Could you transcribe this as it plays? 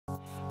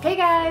Hey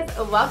guys,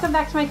 welcome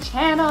back to my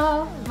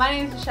channel. My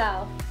name is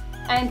Michelle,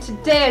 and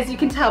today, as you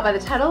can tell by the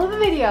title of the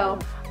video,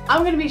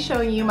 I'm going to be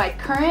showing you my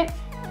current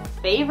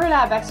favorite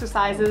ab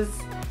exercises.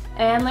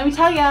 And let me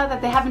tell you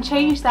that they haven't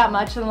changed that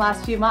much in the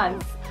last few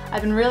months.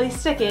 I've been really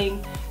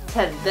sticking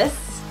to this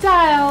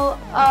style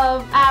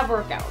of ab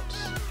workout.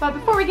 But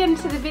before we get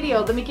into the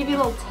video, let me give you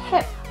a little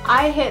tip.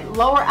 I hit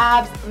lower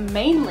abs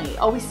mainly.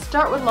 Always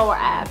start with lower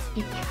abs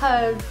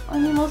because,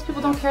 most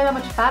people don't carry that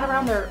much fat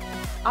around their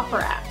upper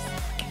abs.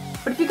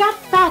 But if you got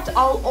fat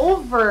all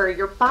over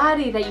your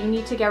body that you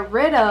need to get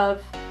rid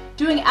of,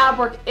 doing ab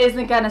work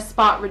isn't gonna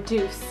spot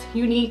reduce.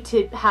 You need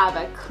to have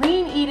a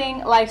clean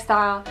eating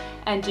lifestyle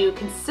and do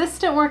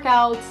consistent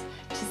workouts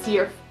to see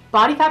your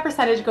body fat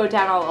percentage go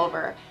down all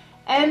over.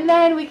 And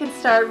then we can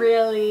start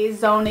really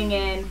zoning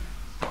in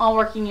on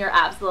working your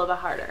abs a little bit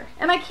harder.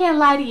 And I can't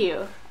lie to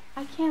you.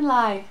 I can't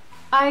lie.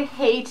 I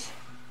hate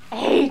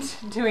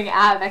doing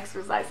ab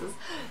exercises.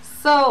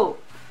 So,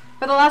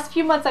 for the last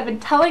few months, I've been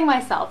telling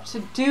myself to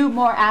do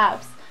more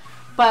abs,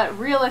 but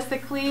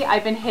realistically,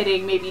 I've been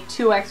hitting maybe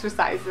 2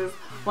 exercises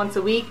once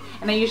a week,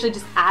 and I usually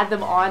just add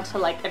them on to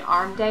like an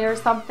arm day or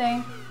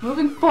something.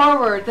 Moving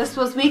forward, this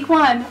was week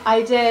 1,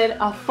 I did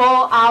a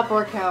full ab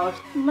workout.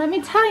 Let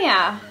me tell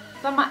ya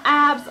that my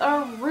abs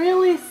are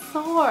really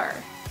sore.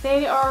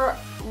 They are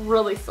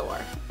really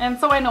sore, and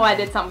so I know I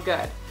did something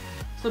good.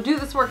 So do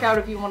this workout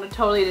if you want to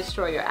totally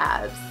destroy your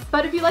abs.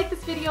 But if you like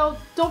this video,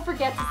 don't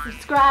forget to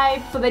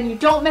subscribe so then you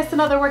don't miss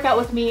another workout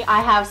with me. I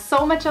have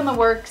so much on the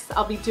works.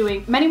 I'll be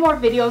doing many more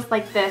videos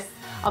like this.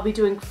 I'll be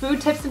doing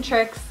food tips and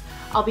tricks.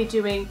 I'll be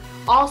doing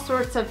all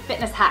sorts of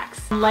fitness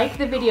hacks. Like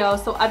the video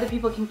so other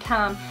people can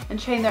come and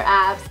train their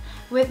abs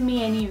with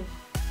me and you.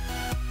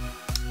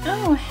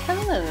 Oh,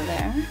 hello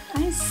there.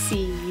 I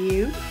see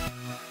you.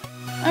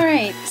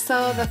 Alright,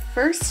 so the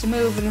first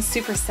move in the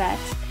superset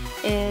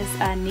is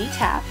a knee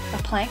tap, a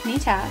plank knee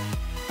tap.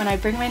 When I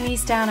bring my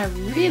knees down, I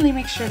really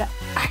make sure to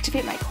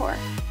activate my core.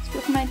 So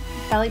look at my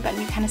belly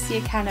button, you kind of see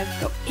it kind of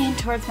go in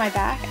towards my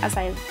back as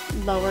I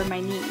lower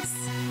my knees.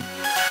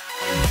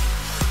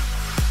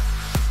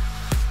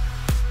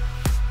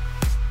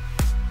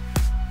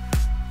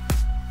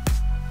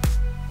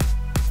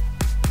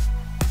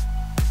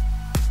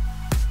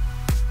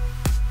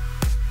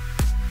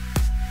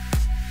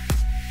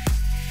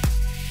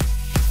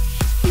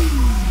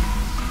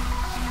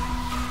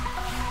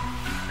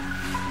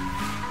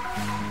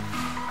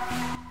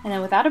 And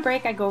then without a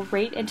break, I go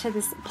right into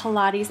this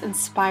Pilates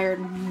inspired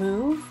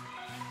move.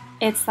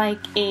 It's like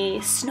a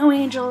snow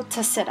angel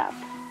to sit up.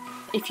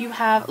 If you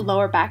have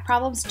lower back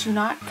problems, do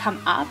not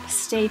come up,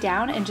 stay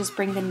down and just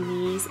bring the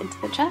knees into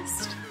the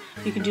chest.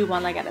 You can do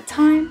one leg at a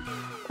time,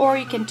 or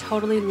you can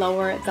totally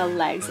lower the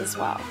legs as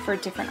well for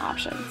different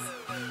options.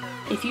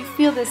 If you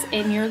feel this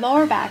in your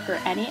lower back or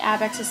any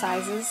ab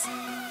exercises,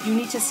 you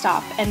need to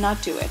stop and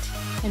not do it.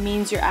 It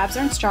means your abs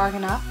aren't strong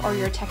enough or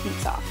your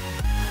technique's off.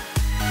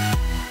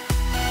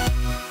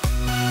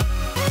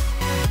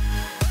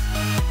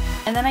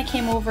 And then I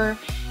came over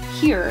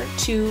here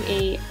to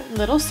a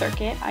little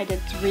circuit. I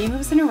did 3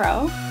 moves in a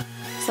row.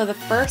 So the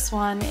first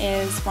one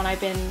is one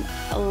I've been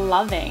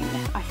loving.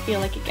 I feel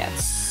like it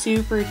gets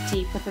super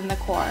deep within the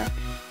core.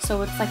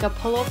 So it's like a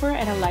pullover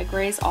and a leg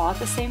raise all at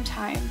the same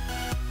time.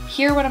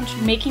 Here what I'm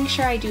making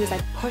sure I do is I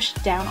push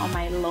down on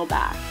my low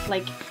back.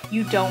 Like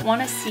you don't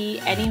want to see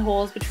any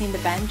holes between the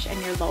bench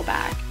and your low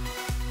back.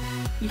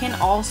 You can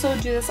also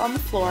do this on the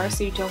floor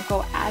so you don't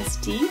go as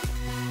deep.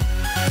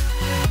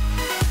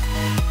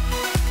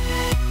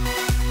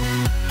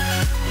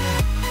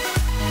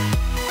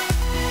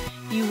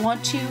 You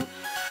want to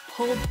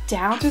pull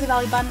down through the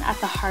belly button at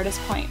the hardest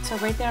point. So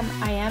right there,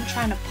 I am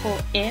trying to pull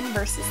in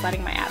versus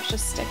letting my abs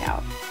just stick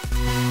out.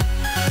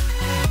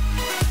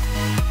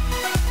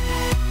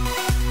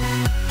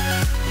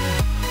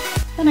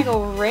 Then I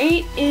go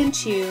right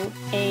into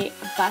a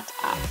butt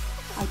up.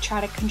 I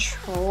try to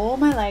control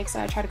my legs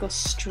and I try to go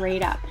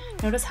straight up.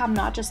 Notice how I'm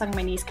not just letting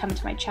my knees come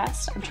into my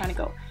chest. I'm trying to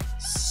go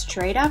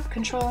straight up,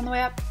 control on the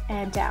way up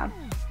and down.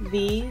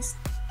 These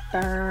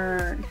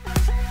burn.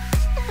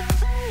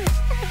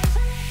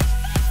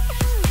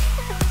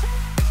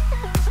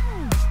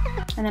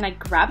 And then I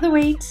grab the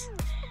weight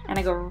and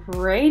I go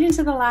right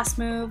into the last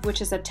move,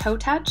 which is a toe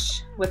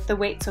touch with the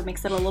weight, so it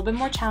makes it a little bit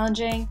more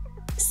challenging.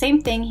 Same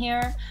thing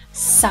here,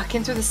 suck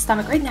in through the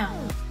stomach right now.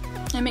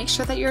 And make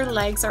sure that your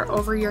legs are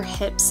over your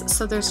hips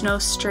so there's no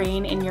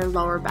strain in your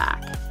lower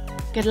back.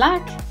 Good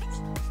luck!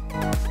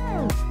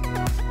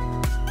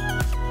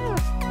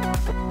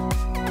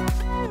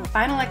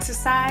 Final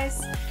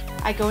exercise,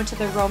 I go into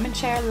the Roman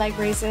chair leg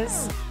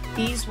raises.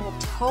 These will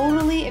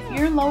totally, if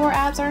your lower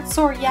abs aren't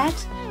sore yet,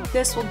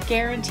 this will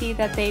guarantee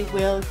that they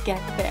will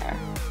get there.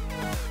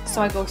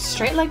 So I go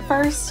straight leg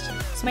first,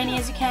 as many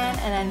as you can,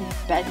 and then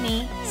bent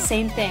knee,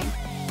 same thing.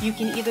 You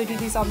can either do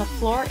these on the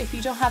floor if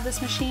you don't have this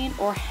machine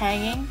or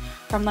hanging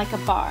from like a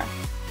bar.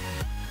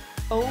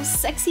 Oh,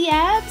 sexy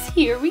abs,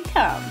 here we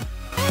come.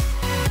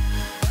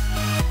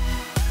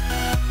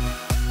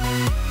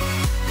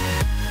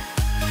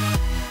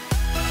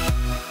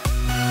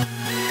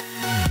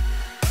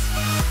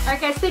 Alright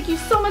guys, thank you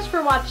so much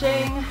for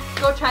watching.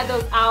 Go try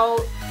those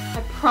out.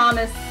 I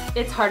promise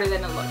it's harder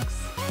than it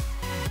looks.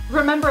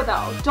 Remember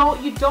though,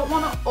 you don't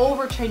want to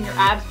overtrain your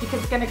abs because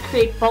it's going to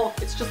create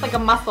bulk. It's just like a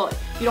muscle.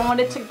 You don't want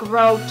it to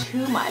grow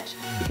too much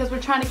because we're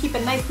trying to keep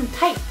it nice and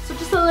tight. So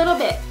just a little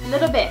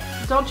bit.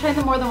 Don't train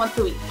them more than once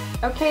a week.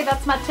 Okay,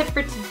 that's my tip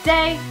for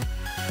today.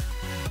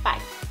 Bye.